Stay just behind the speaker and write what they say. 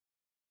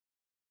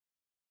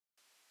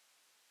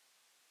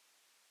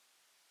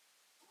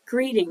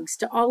Greetings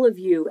to all of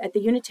you at the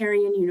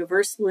Unitarian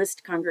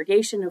Universalist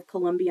Congregation of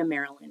Columbia,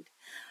 Maryland.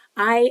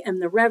 I am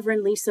the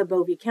Reverend Lisa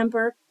Bovee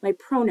Kemper. My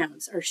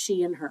pronouns are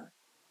she and her.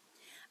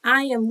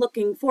 I am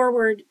looking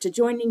forward to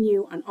joining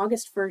you on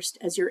August 1st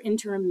as your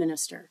interim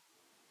minister.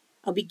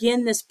 I'll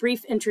begin this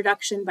brief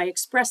introduction by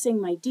expressing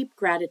my deep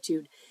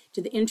gratitude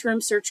to the Interim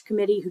Search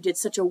Committee who did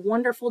such a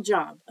wonderful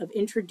job of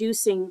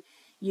introducing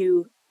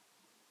you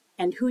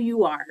and who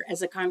you are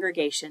as a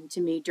congregation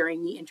to me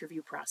during the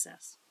interview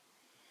process.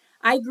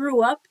 I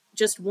grew up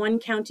just one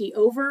county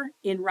over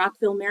in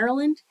Rockville,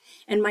 Maryland,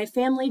 and my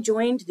family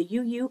joined the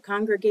UU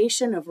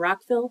congregation of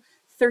Rockville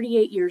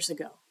 38 years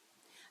ago.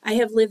 I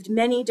have lived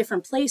many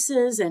different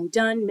places and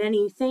done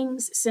many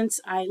things since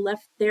I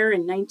left there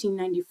in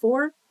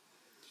 1994,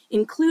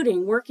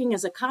 including working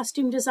as a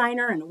costume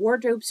designer and a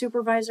wardrobe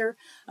supervisor,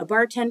 a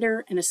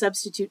bartender, and a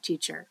substitute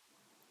teacher.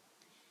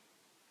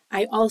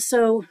 I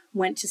also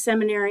went to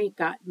seminary,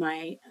 got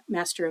my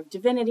Master of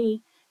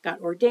Divinity,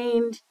 got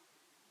ordained,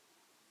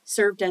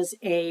 served as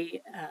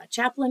a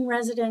chaplain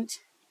resident,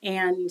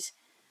 and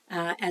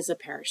as a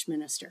parish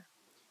minister.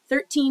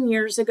 13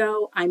 years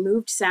ago, I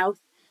moved south,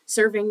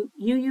 serving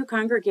UU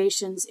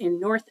congregations in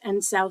North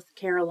and South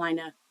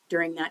Carolina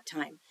during that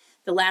time.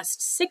 The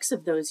last 6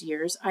 of those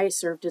years, I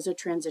served as a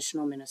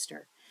transitional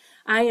minister.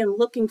 I am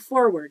looking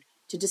forward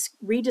to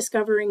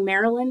rediscovering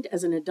Maryland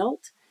as an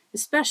adult,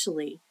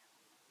 especially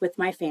with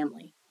my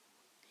family.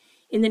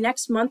 In the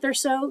next month or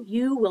so,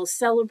 you will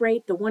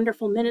celebrate the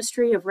wonderful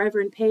ministry of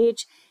Reverend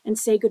Page and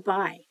say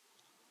goodbye.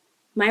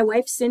 My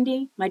wife,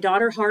 Cindy, my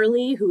daughter,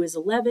 Harley, who is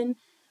 11,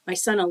 my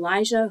son,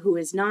 Elijah, who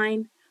is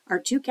 9, our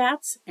 2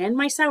 cats, and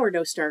my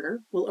sourdough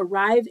starter will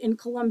arrive in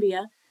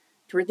Columbia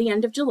toward the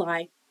end of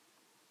July,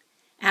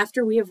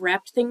 after we have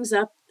wrapped things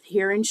up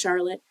here in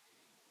Charlotte,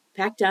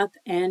 packed up,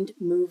 and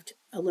moved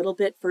a little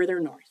bit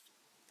further north.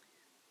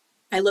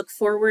 I look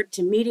forward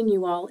to meeting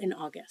you all in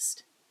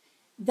August.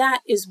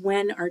 That is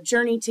when our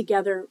journey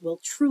together will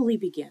truly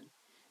begin.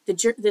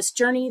 This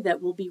journey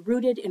that will be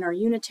rooted in our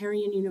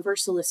Unitarian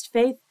Universalist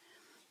faith,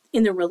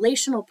 in the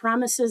relational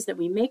promises that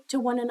we make to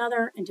one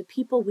another and to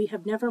people we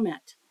have never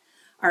met.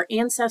 Our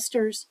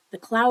ancestors, the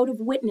cloud of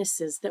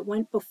witnesses that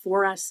went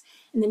before us,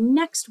 and the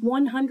next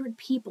 100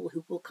 people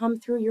who will come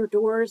through your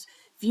doors,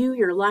 view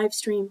your live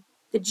stream,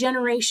 the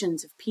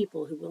generations of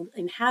people who will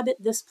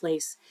inhabit this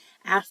place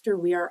after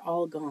we are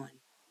all gone.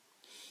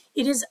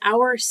 It is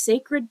our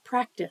sacred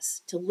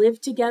practice to live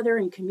together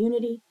in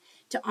community,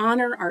 to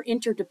honor our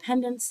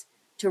interdependence,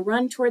 to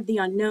run toward the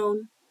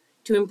unknown,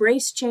 to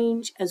embrace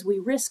change as we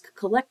risk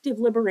collective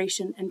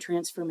liberation and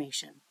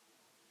transformation.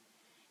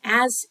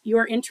 As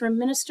your interim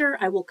minister,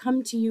 I will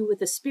come to you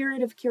with a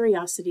spirit of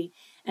curiosity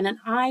and an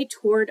eye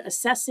toward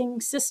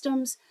assessing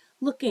systems,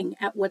 looking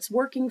at what's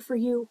working for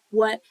you,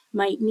 what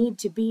might need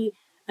to be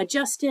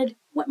adjusted,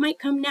 what might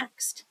come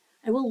next.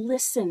 I will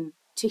listen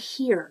to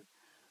hear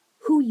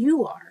who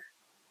you are,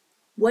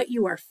 what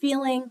you are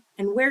feeling,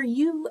 and where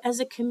you as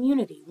a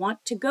community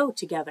want to go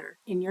together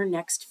in your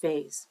next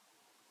phase.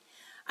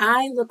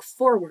 I look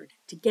forward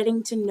to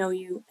getting to know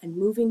you and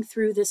moving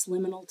through this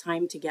liminal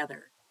time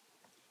together.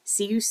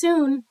 See you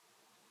soon.